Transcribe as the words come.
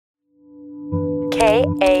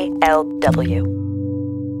KALW.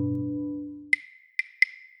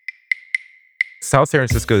 South San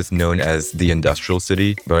Francisco is known as the industrial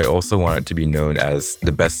city, but I also want it to be known as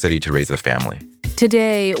the best city to raise a family.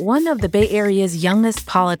 Today, one of the Bay Area's youngest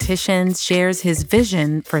politicians shares his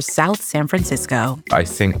vision for South San Francisco. I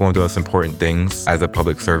think one of the most important things as a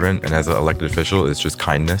public servant and as an elected official is just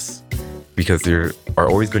kindness, because there are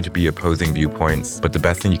always going to be opposing viewpoints, but the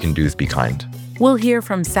best thing you can do is be kind. We'll hear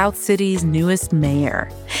from South City's newest mayor.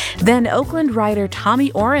 Then Oakland writer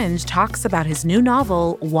Tommy Orange talks about his new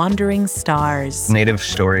novel, Wandering Stars. Native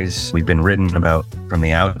stories we've been written about from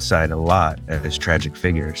the outside a lot as tragic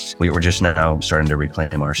figures. We're just now starting to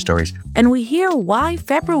reclaim our stories. And we hear why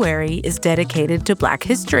February is dedicated to Black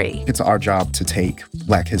history. It's our job to take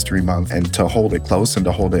Black History Month and to hold it close and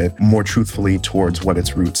to hold it more truthfully towards what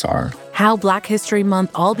its roots are. How Black History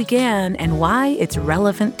Month all began and why it's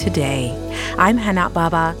relevant today. I'm Hanat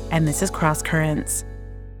Baba, and this is Cross Currents.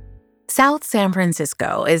 South San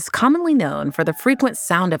Francisco is commonly known for the frequent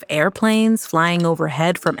sound of airplanes flying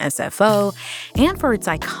overhead from SFO and for its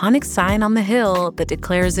iconic sign on the hill that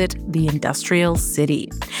declares it the industrial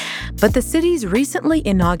city. But the city's recently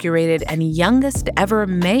inaugurated and youngest ever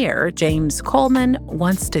mayor, James Coleman,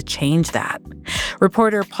 wants to change that.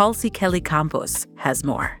 Reporter Paul C. Kelly Campos has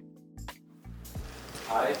more.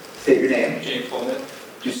 I state your name. James Coleman.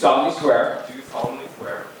 Do solemnly swear. Do solemnly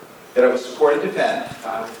swear. That I will support and defend. That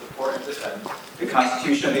I will support and defend. The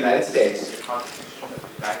Constitution of the United States. The Constitution of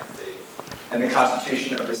the United States. And the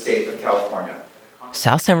Constitution of the State of California.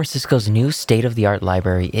 South San Francisco's new state-of-the-art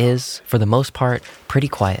library is, for the most part, pretty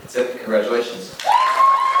quiet. That's it. Congratulations.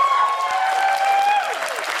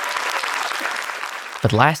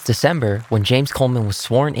 But last December, when James Coleman was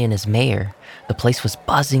sworn in as mayor, the place was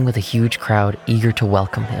buzzing with a huge crowd eager to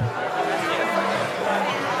welcome him.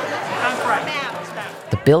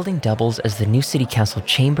 The building doubles as the new city council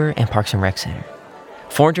chamber and Parks and Rec Center.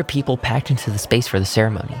 400 people packed into the space for the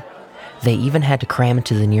ceremony. They even had to cram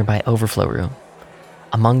into the nearby overflow room.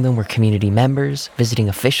 Among them were community members, visiting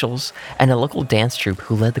officials, and a local dance troupe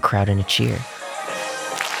who led the crowd in a cheer.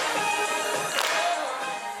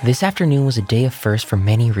 This afternoon was a day of firsts for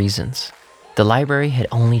many reasons. The library had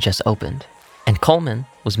only just opened, and Coleman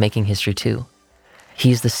was making history too. He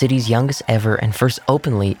is the city's youngest ever and first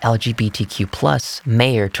openly LGBTQ+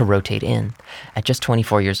 mayor to rotate in, at just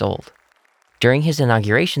 24 years old. During his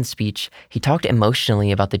inauguration speech, he talked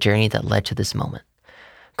emotionally about the journey that led to this moment.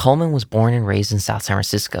 Coleman was born and raised in South San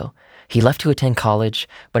Francisco. He left to attend college,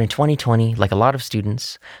 but in 2020, like a lot of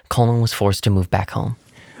students, Coleman was forced to move back home.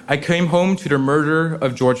 I came home to the murder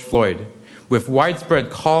of George Floyd with widespread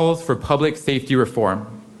calls for public safety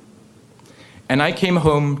reform. And I came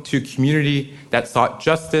home to a community that sought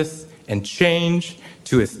justice and change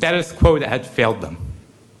to a status quo that had failed them.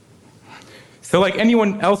 So like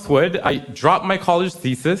anyone else would, I dropped my college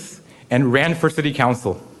thesis and ran for city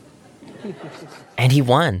council. And he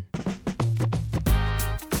won.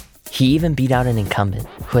 He even beat out an incumbent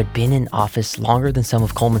who had been in office longer than some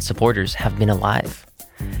of Coleman's supporters have been alive.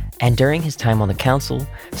 And during his time on the council,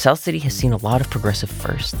 South City has seen a lot of progressive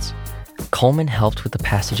firsts. Coleman helped with the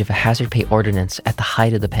passage of a hazard pay ordinance at the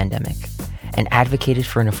height of the pandemic and advocated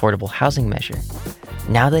for an affordable housing measure.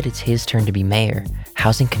 Now that it's his turn to be mayor,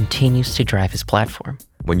 housing continues to drive his platform.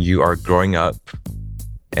 When you are growing up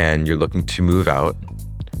and you're looking to move out,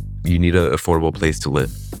 you need an affordable place to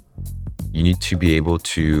live. You need to be able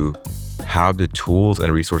to have the tools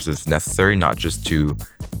and resources necessary, not just to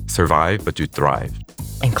survive, but to thrive.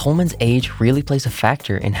 And Coleman's age really plays a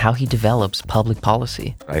factor in how he develops public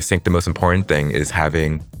policy. I think the most important thing is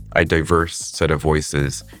having a diverse set of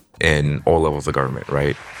voices in all levels of government,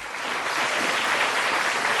 right?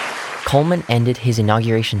 Coleman ended his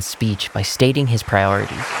inauguration speech by stating his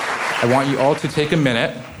priorities. I want you all to take a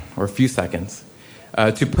minute, or a few seconds,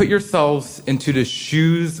 to put yourselves into the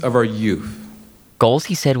shoes of our youth. Goals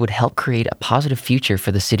he said would help create a positive future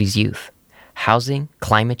for the city's youth: housing,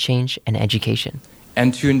 climate change, and education.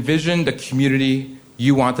 And to envision the community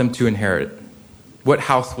you want them to inherit. What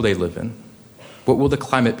house will they live in? What will the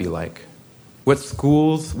climate be like? What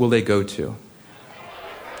schools will they go to?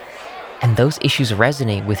 And those issues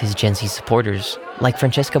resonate with his Gen Z supporters, like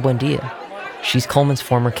Francesca Buendia. She's Coleman's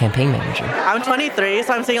former campaign manager. I'm 23,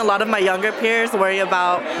 so I'm seeing a lot of my younger peers worry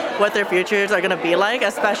about what their futures are going to be like,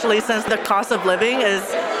 especially since the cost of living is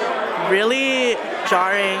really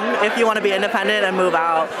jarring. If you want to be independent and move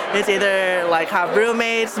out, it's either like have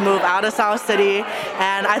roommates, move out of South City,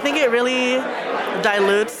 and I think it really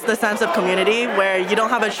dilutes the sense of community where you don't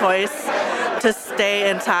have a choice to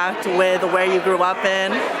stay intact with where you grew up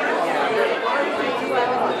in.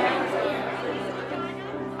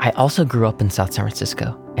 I also grew up in South San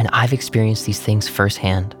Francisco, and I've experienced these things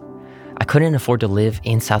firsthand. I couldn't afford to live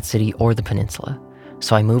in South City or the peninsula,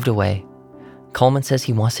 so I moved away. Coleman says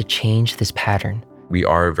he wants to change this pattern. We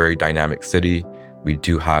are a very dynamic city. We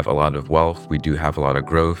do have a lot of wealth. We do have a lot of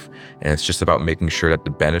growth. And it's just about making sure that the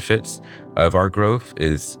benefits of our growth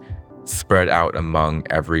is spread out among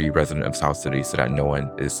every resident of South City so that no one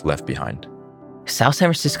is left behind. South San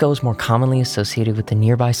Francisco is more commonly associated with the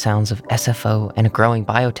nearby sounds of SFO and a growing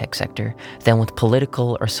biotech sector than with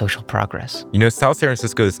political or social progress. You know, South San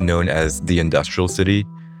Francisco is known as the industrial city,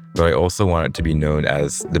 but I also want it to be known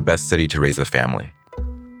as the best city to raise a family.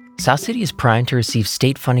 South City is primed to receive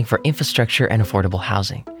state funding for infrastructure and affordable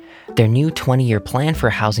housing. Their new 20-year plan for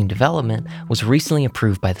housing development was recently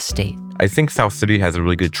approved by the state. I think South City has a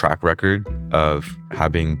really good track record of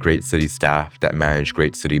having great city staff that manage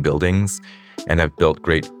great city buildings and have built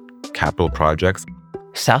great capital projects.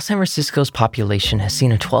 South San Francisco's population has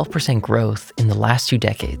seen a 12% growth in the last 2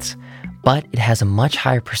 decades, but it has a much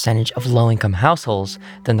higher percentage of low-income households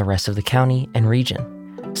than the rest of the county and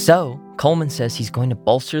region. So, Coleman says he's going to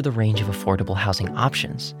bolster the range of affordable housing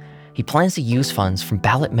options. He plans to use funds from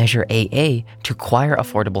ballot measure AA to acquire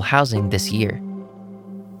affordable housing this year.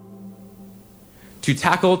 To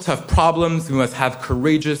tackle tough problems, we must have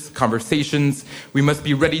courageous conversations. We must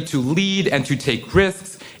be ready to lead and to take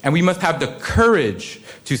risks. And we must have the courage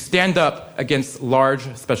to stand up against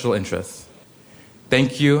large special interests.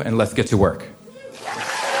 Thank you, and let's get to work.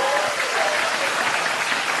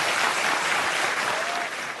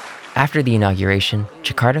 After the inauguration,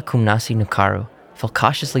 Jakarta Kumnasi Nukaru felt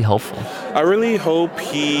cautiously hopeful. I really hope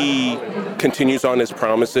he continues on his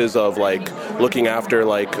promises of looking after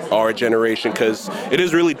our generation, because it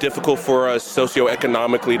is really difficult for us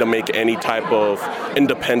socioeconomically to make any type of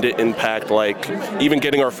independent impact. Even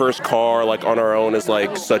getting our first car on our own is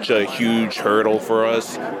such a huge hurdle for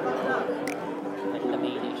us.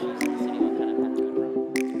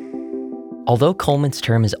 Although Coleman's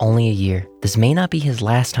term is only a year, this may not be his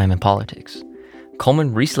last time in politics.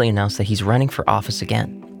 Coleman recently announced that he's running for office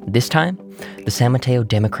again, this time, the San Mateo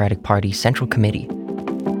Democratic Party Central Committee.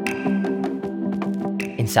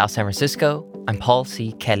 In South San Francisco, I'm Paul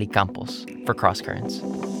C. Kelly Campos for Cross Currents.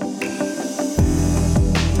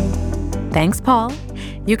 Thanks, Paul.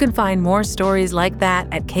 You can find more stories like that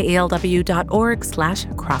at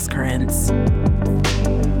kalw.org/crosscurrents.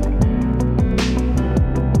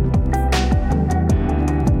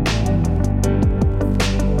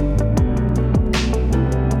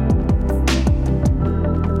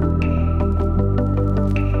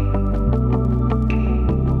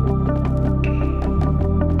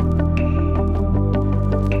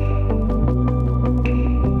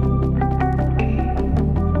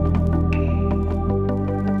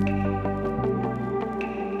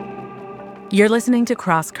 You're listening to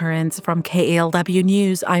Cross Currents from KALW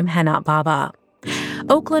News. I'm Hannah Baba.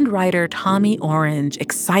 Oakland writer Tommy Orange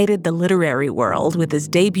excited the literary world with his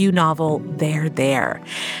debut novel, There, There.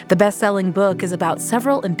 The best-selling book is about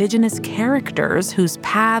several indigenous characters whose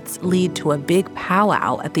paths lead to a big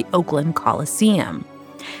powwow at the Oakland Coliseum.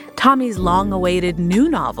 Tommy's long-awaited new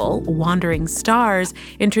novel, Wandering Stars,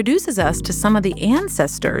 introduces us to some of the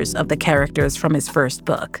ancestors of the characters from his first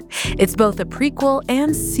book. It's both a prequel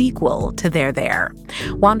and sequel to There, There.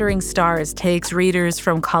 Wandering Stars takes readers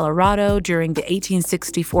from Colorado during the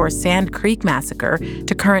 1864 Sand Creek Massacre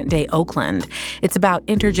to current-day Oakland. It's about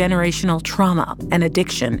intergenerational trauma and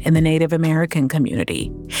addiction in the Native American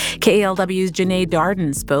community. KALW's Janae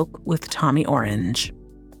Darden spoke with Tommy Orange.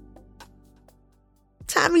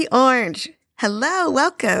 Tommy Orange, hello,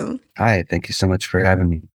 welcome. Hi, thank you so much for having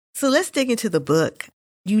me. So let's dig into the book.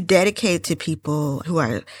 You dedicate to people who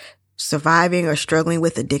are surviving or struggling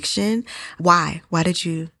with addiction. Why? Why did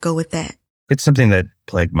you go with that? It's something that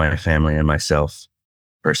plagued my family and myself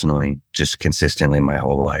personally, just consistently my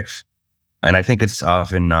whole life. And I think it's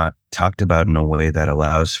often not talked about in a way that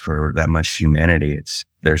allows for that much humanity.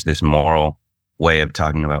 There's this moral way of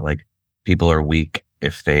talking about people are weak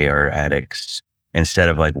if they are addicts, instead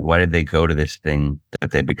of why did they go to this thing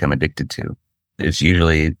that they become addicted to? It's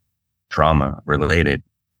usually trauma related.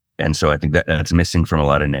 And so I think that's missing from a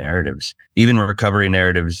lot of narratives. Even recovery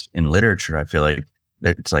narratives in literature, I feel like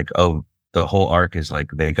it's oh, the whole arc is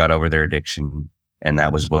they got over their addiction and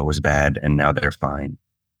that was what was bad and now they're fine.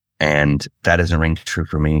 And that doesn't ring true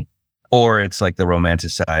for me. Or it's the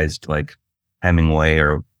romanticized Hemingway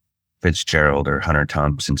or Fitzgerald or Hunter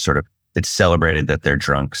Thompson sort of, it's celebrated that they're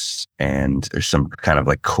drunks and there's some kind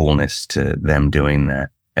of coolness to them doing that.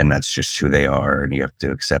 And that's just who they are and you have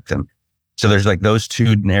to accept them. So there's those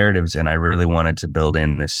two narratives. And I really wanted to build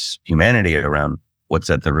in this humanity around what's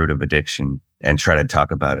at the root of addiction and try to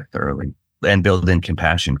talk about it thoroughly and build in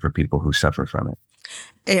compassion for people who suffer from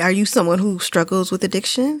it. Are you someone who struggles with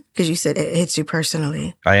addiction? Because you said it hits you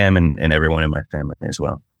personally. I am, and everyone in my family as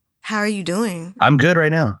well. How are you doing? I'm good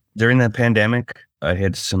right now. During the pandemic, I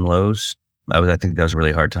had some lows. I think that was a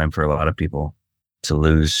really hard time for a lot of people to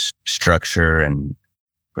lose structure and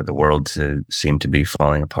for the world to seem to be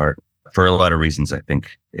falling apart. For a lot of reasons, I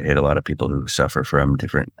think it hit a lot of people who suffer from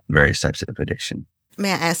different various types of addiction.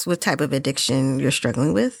 May I ask what type of addiction you're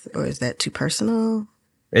struggling with? Or is that too personal?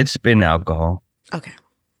 It's been alcohol. Okay.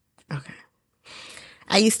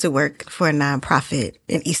 I used to work for a nonprofit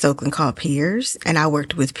in East Oakland called Peers, and I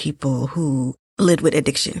worked with people who lived with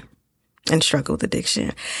addiction and struggled with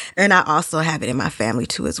addiction. And I also have it in my family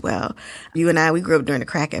too as well. You and I, we grew up during the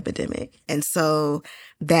crack epidemic. And so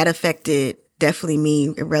that affected definitely me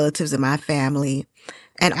and relatives in my family,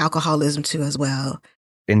 and alcoholism too as well.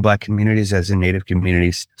 In Black communities, as in Native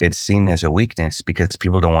communities, it's seen as a weakness because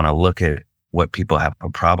people don't want to look at what people have a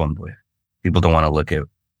problem with. People don't want to look at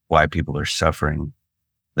why people are suffering.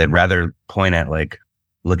 They'd rather point at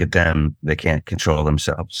look at them, they can't control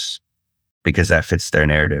themselves, because that fits their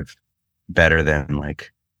narrative better than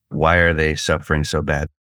why are they suffering so bad?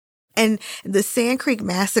 And the Sand Creek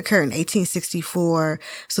Massacre in 1864,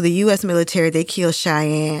 so the U.S. military, they killed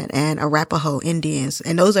Cheyenne and Arapaho Indians.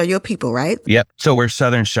 And those are your people, right? Yep. So we're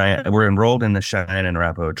Southern Cheyenne. We're enrolled in the Cheyenne and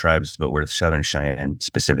Arapaho tribes, but we're Southern Cheyenne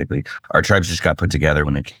specifically. Our tribes just got put together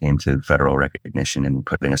when it came to federal recognition and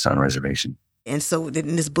putting us on a reservation. And so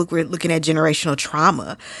in this book, we're looking at generational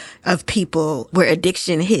trauma of people where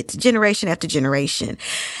addiction hits generation after generation.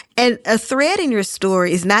 And a thread in your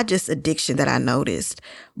story is not just addiction that I noticed,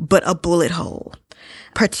 but a bullet hole,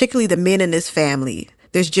 particularly the men in this family.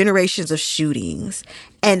 There's generations of shootings.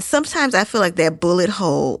 And sometimes I feel like that bullet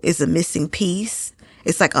hole is a missing piece.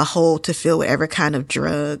 It's like a hole to fill whatever kind of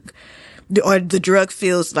drug, or the drug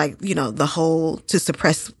feels like, the hole to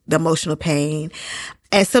suppress the emotional pain.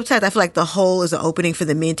 And sometimes I feel like the hole is an opening for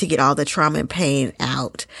the men to get all the trauma and pain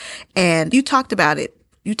out. And you talked about it.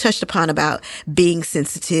 You touched upon about being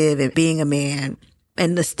sensitive and being a man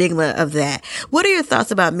and the stigma of that. What are your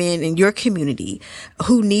thoughts about men in your community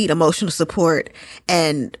who need emotional support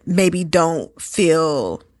and maybe don't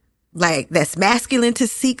feel like that's masculine to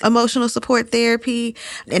seek emotional support therapy,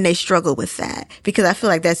 and they struggle with that? Because I feel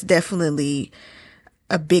like that's definitely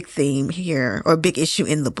a big theme here, or a big issue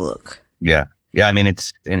in the book. Yeah. Yeah, I mean,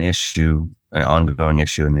 it's an issue, an ongoing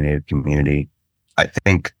issue in the Native community. I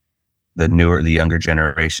think the younger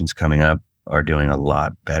generations coming up are doing a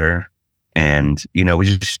lot better. And, we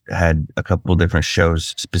just had a couple different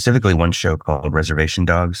shows, specifically one show called Reservation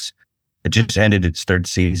Dogs. It just ended its third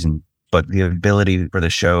season, but the ability for the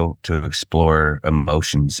show to explore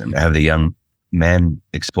emotions and have the young men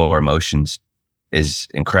explore emotions is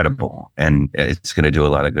incredible. And it's going to do a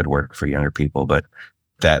lot of good work for younger people. But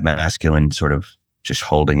that masculine sort of just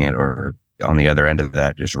holding it, or on the other end of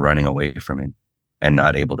that, just running away from it and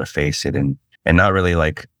not able to face it and not really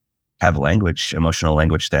have language, emotional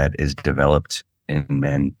language that is developed in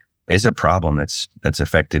men is a problem that's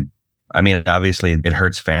affected. I mean, obviously it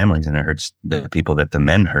hurts families and it hurts the people that the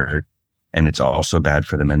men hurt. And it's also bad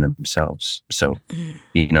for the men themselves. So,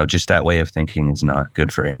 just that way of thinking is not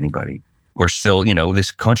good for anybody. We're still,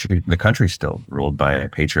 the country's still ruled by a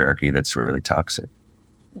patriarchy that's really toxic.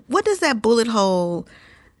 What does that bullet hole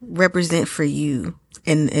represent for you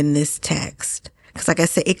in this text? Because like I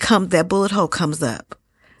said, that bullet hole comes up.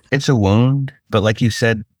 It's a wound, but like you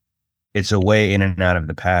said, it's a way in and out of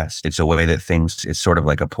the past. It's a way that it's sort of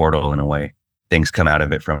like a portal in a way. Things come out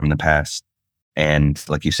of it from the past. And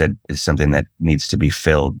like you said, it's something that needs to be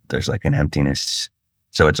filled. There's like an emptiness.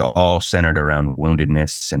 So it's all centered around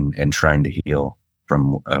woundedness and trying to heal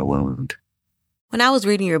from a wound. When I was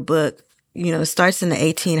reading your book, it starts in the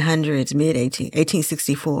 1800s,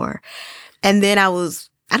 1864. And then I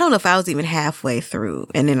don't know if I was even halfway through.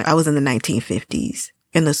 And then I was in the 1950s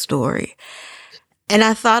in the story. And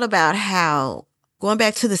I thought about how, going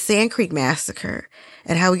back to the Sand Creek Massacre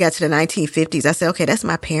and how we got to the 1950s, I said, okay, that's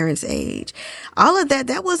my parents' age. All of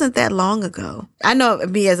that wasn't that long ago. I know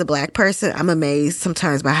me as a Black person, I'm amazed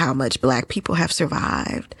sometimes by how much Black people have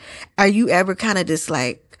survived. Are you ever kind of just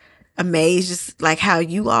amazed, just how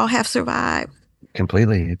you all have survived?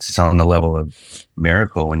 Completely. It's on the level of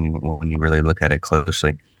miracle when you really look at it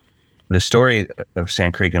closely. The story of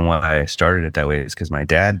Sand Creek and why I started it that way is because my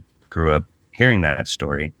dad grew up hearing that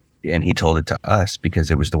story, and he told it to us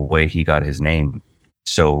because it was the way he got his name.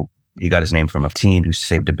 So he got his name from a teen who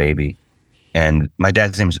saved a baby. And my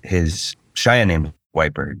dad's his Cheyenne name is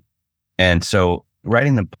Whitebird. And so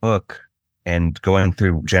writing the book and going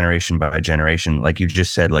through generation by generation, like you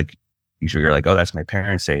just said, You're like, oh, that's my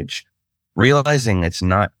parents' age. Realizing it's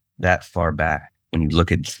not that far back when you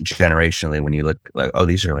look at generationally, when you look like, oh,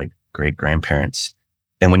 these are like great grandparents.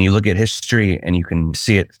 And when you look at history and you can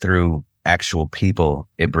see it through actual people,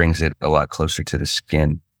 it brings it a lot closer to the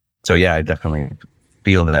skin. So yeah, I definitely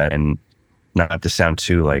feel that. And not to sound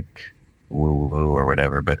too like woo-woo or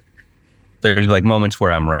whatever, but there's like moments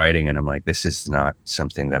where I'm writing and I'm like, this is not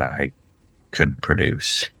something that I could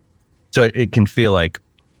produce. So it can feel like,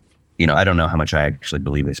 I don't know how much I actually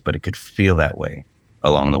believe this, but it could feel that way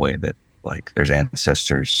along the way, that like there's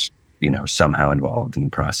ancestors, somehow involved in the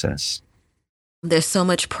process. There's so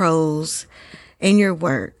much prose in your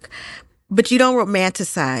work, but you don't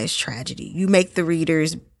romanticize tragedy. You make the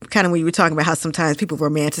readers, kind of when you were talking about how sometimes people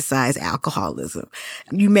romanticize alcoholism,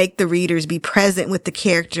 you make the readers be present with the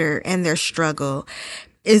character and their struggle.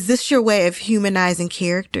 Is this your way of humanizing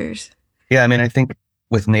characters? Yeah, I mean, I think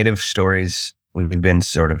with Native stories, we've been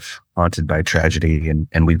sort of haunted by tragedy,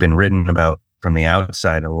 and we've been written about from the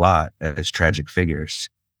outside a lot as tragic figures.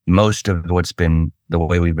 Most of what's been the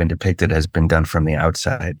way we've been depicted has been done from the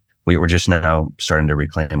outside. We were just now starting to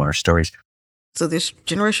reclaim our stories. So there's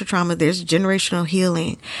generational trauma, there's generational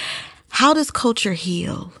healing. How does culture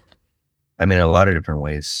heal? I mean, a lot of different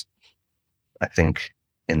ways. I think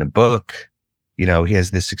in the book, he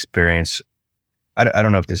has this experience. I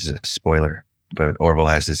don't know if this is a spoiler, but Orville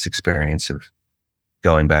has this experience of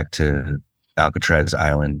going back to Alcatraz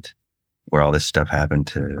Island, where all this stuff happened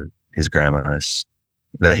to his grandmas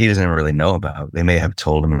that he doesn't really know about. They may have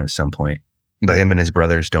told him at some point, but him and his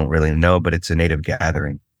brothers don't really know, but it's a Native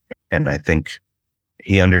gathering. And I think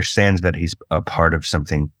he understands that he's a part of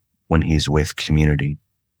something when he's with community.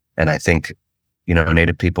 And I think,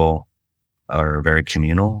 Native people are very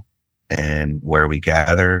communal, and where we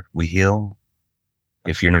gather, we heal.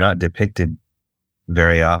 If you're not depicted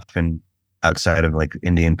very often outside of like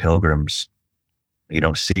Indian pilgrims, you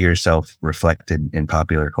don't see yourself reflected in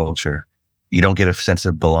popular culture. You don't get a sense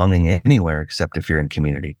of belonging anywhere except if you're in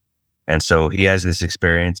community. And so he has this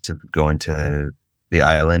experience of going to the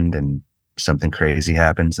island and something crazy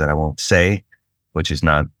happens that I won't say, which is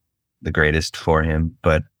not the greatest for him.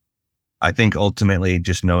 But I think ultimately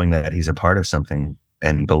just knowing that he's a part of something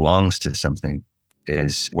and belongs to something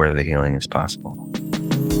is where the healing is possible.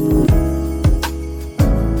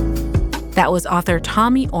 That was author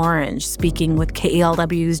Tommy Orange speaking with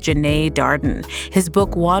KELW's Janae Darden. His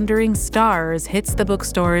book, Wandering Stars, hits the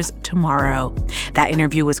bookstores tomorrow. That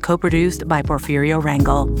interview was co-produced by Porfirio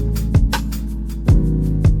Rangel.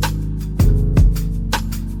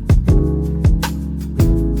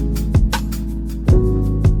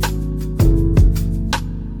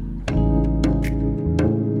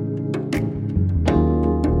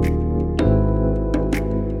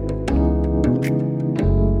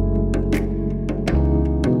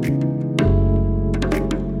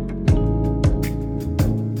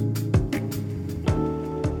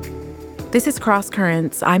 This is Cross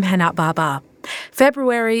Currents. I'm Hana Baba.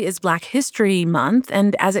 February is Black History Month,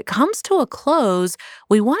 and as it comes to a close,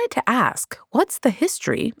 we wanted to ask, what's the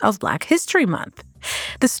history of Black History Month?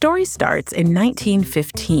 The story starts in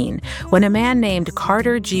 1915 when a man named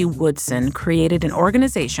Carter G. Woodson created an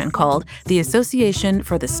organization called the Association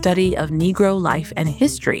for the Study of Negro Life and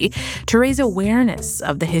History to raise awareness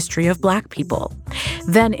of the history of Black people.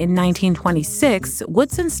 Then in 1926,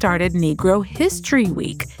 Woodson started Negro History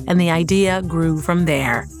Week, and the idea grew from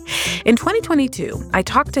there. In 2022, I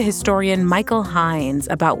talked to historian Michael Hines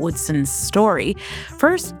about Woodson's story.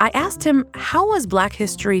 First, I asked him, how was Black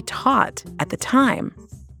history taught at the time?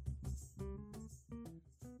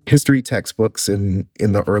 History textbooks in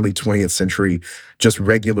the early 20th century just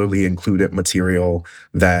regularly included material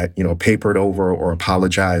that, papered over or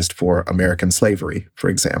apologized for American slavery, for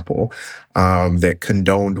example, that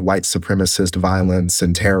condoned white supremacist violence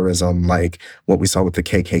and terrorism like what we saw with the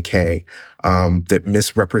KKK, that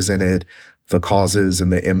misrepresented the causes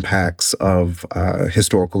and the impacts of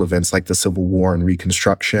historical events like the Civil War and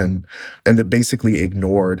Reconstruction, and that basically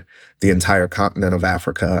ignored the entire continent of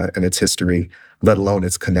Africa and its history, let alone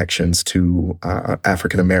its connections to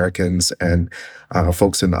African Americans and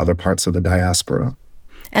folks in other parts of the diaspora.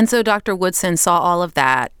 And so Dr. Woodson saw all of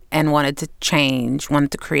that and wanted to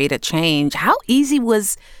create a change. How easy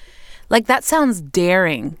was, that sounds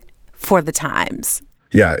daring for the times.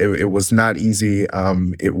 Yeah, it was not easy.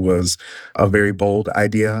 It was a very bold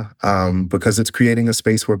idea because it's creating a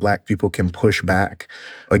space where Black people can push back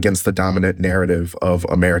against the dominant narrative of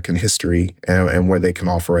American history and where they can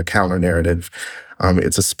offer a counter narrative.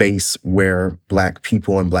 It's a space where Black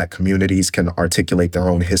people and Black communities can articulate their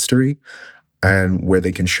own history and where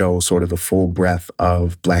they can show sort of the full breadth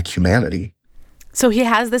of Black humanity. So he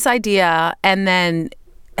has this idea, and then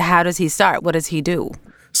how does he start? What does he do?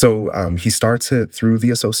 So he starts it through the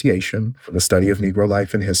Association for the Study of Negro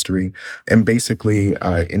Life and History. And basically,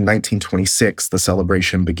 in 1926, the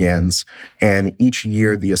celebration begins. And each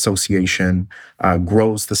year, the association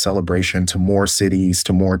grows the celebration to more cities,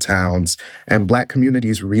 to more towns. And Black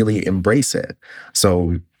communities really embrace it.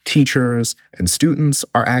 So teachers and students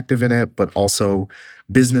are active in it, but also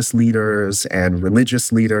business leaders and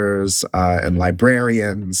religious leaders and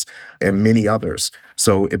librarians and many others.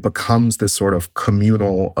 So it becomes this sort of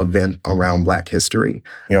communal event around Black history.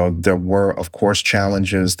 You know, there were, of course,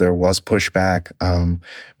 challenges. There was pushback.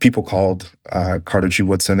 People called Carter G.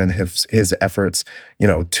 Woodson and his efforts, you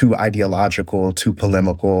know, too ideological, too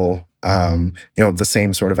polemical. You know, the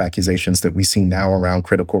same sort of accusations that we see now around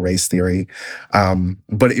critical race theory.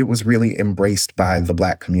 But it was really embraced by the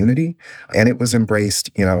Black community. And it was embraced,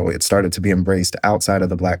 you know, it started to be embraced outside of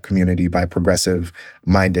the Black community by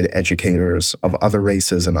progressive-minded educators of other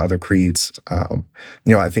races and other creeds. You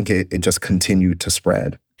know, I think it just continued to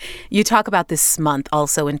spread. You talk about this month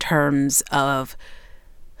also in terms of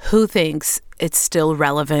who thinks it's still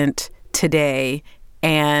relevant today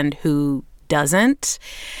and who doesn't.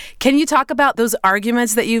 Can you talk about those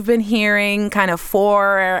arguments that you've been hearing, kind of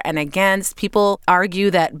for and against? People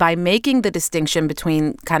argue that by making the distinction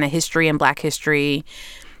between kind of history and Black history,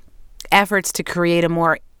 efforts to create a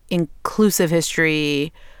more inclusive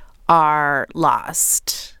history are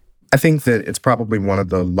lost. I think that it's probably one of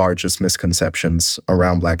the largest misconceptions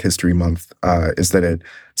around Black History Month is that it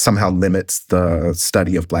somehow limits the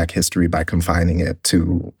study of Black history by confining it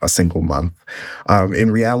to a single month. In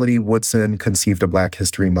reality, Woodson conceived of Black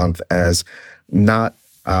History Month as not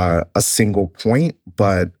a single point,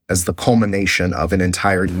 but as the culmination of an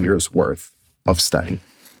entire year's worth of study,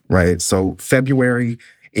 right? So February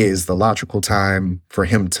is the logical time for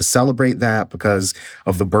him to celebrate that because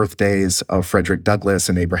of the birthdays of Frederick Douglass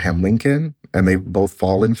and Abraham Lincoln, and they both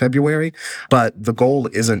fall in February. But the goal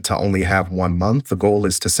isn't to only have one month. The goal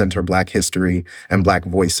is to center Black history and Black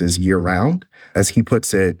voices year-round. As he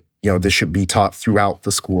puts it, you know, this should be taught throughout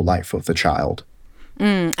the school life of the child.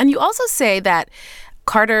 And you also say that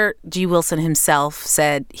Carter G. Woodson himself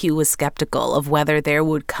said he was skeptical of whether there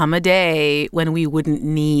would come a day when we wouldn't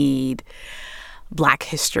need Black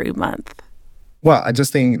History Month. Well, I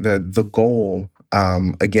just think that the goal,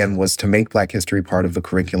 again, was to make Black history part of the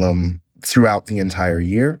curriculum throughout the entire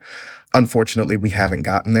year. Unfortunately, we haven't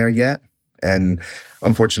gotten there yet. And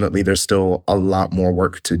unfortunately, there's still a lot more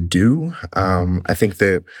work to do. I think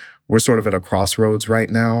that we're sort of at a crossroads right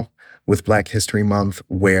now with Black History Month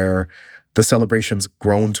where the celebration's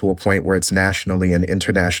grown to a point where it's nationally and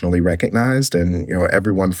internationally recognized. And, you know,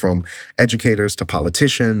 everyone from educators to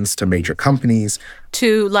politicians to major companies.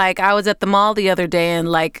 To, like, I was at the mall the other day and,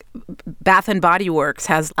 like, Bath and Body Works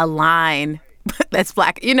has a line that's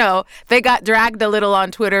Black. You know, they got dragged a little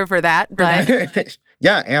on Twitter for that. But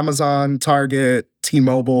yeah, Amazon, Target,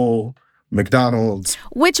 T-Mobile, McDonald's.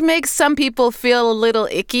 Which makes some people feel a little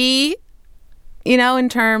icky, you know, in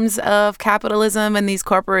terms of capitalism and these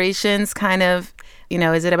corporations kind of, you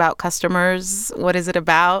know, is it about customers? What is it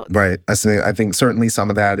about? Right. I think certainly some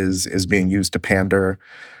of that is being used to pander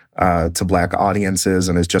to Black audiences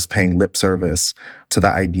and is just paying lip service to the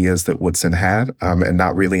ideas that Woodson had and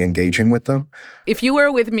not really engaging with them. If you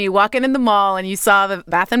were with me walking in the mall and you saw the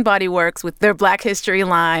Bath and Body Works with their Black History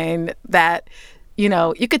line that, you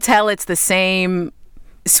know, you could tell it's the same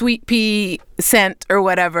sweet pea scent or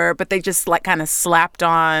whatever, but they just like kind of slapped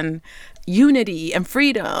on unity and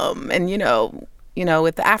freedom and, you know,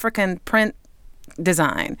 with the African print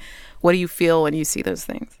design. What do you feel when you see those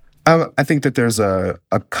things? I think that there's a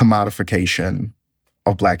commodification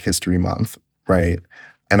of Black History Month, right?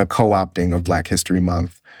 And a co-opting of Black History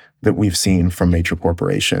Month that we've seen from major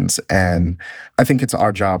corporations. And I think it's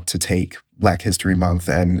our job to take Black History Month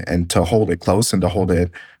and to hold it close and to hold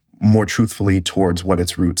it more truthfully towards what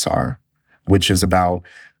its roots are, which is about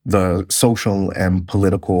the social and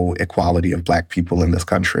political equality of Black people in this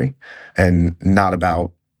country and not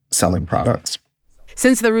about selling products.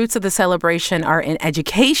 Since the roots of the celebration are in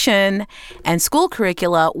education and school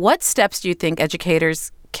curricula, what steps do you think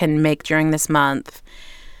educators can make during this month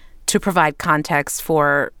to provide context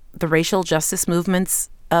for the racial justice movements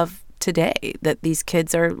of today that these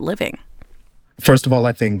kids are living? First of all,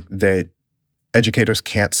 I think that educators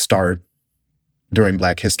can't start during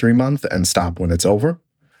Black History Month and stop when it's over.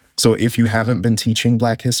 So if you haven't been teaching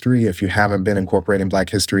Black history, if you haven't been incorporating Black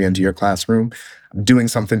history into your classroom, doing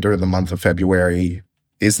something during the month of February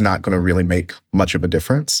is not going to really make much of a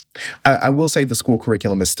difference. I will say the school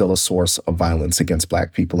curriculum is still a source of violence against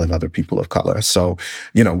Black people and other people of color. So,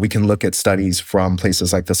 we can look at studies from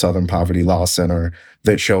places like the Southern Poverty Law Center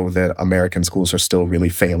that show that American schools are still really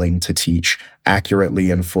failing to teach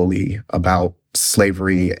accurately and fully about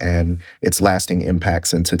slavery and its lasting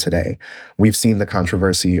impacts into today. We've seen the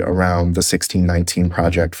controversy around the 1619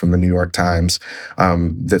 Project from the New York Times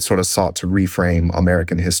that sort of sought to reframe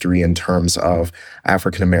American history in terms of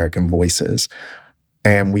African American voices.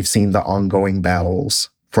 And we've seen the ongoing battles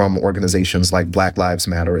from organizations like Black Lives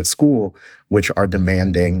Matter at school, which are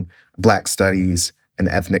demanding Black studies and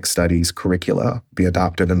ethnic studies curricula be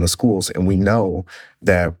adopted in the schools. And we know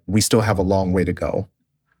that we still have a long way to go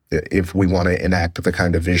if we want to enact the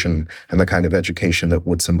kind of vision and the kind of education that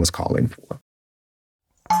Woodson was calling for.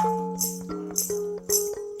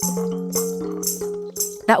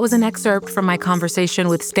 That was an excerpt from my conversation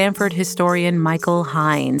with Stanford historian Michael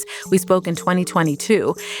Hines. We spoke in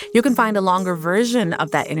 2022. You can find a longer version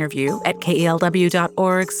of that interview at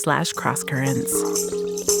kalw.org/crosscurrents.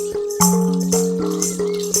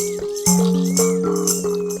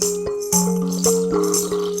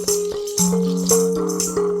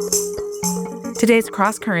 Today's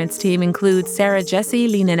Cross Currents team includes Sarah Jesse,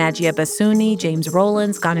 Lina Najia Basuni, James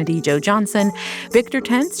Rowlands, Ganadi Joe Johnson, Victor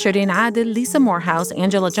Tentz, Shireen Adil, Lisa Morehouse,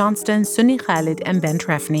 Angela Johnston, Sunni Khalid, and Ben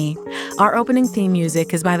Trefny. Our opening theme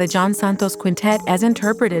music is by the John Santos Quintet as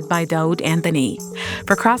interpreted by Daoud Anthony.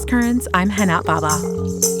 For Cross Currents, I'm Hanat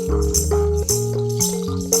Baba.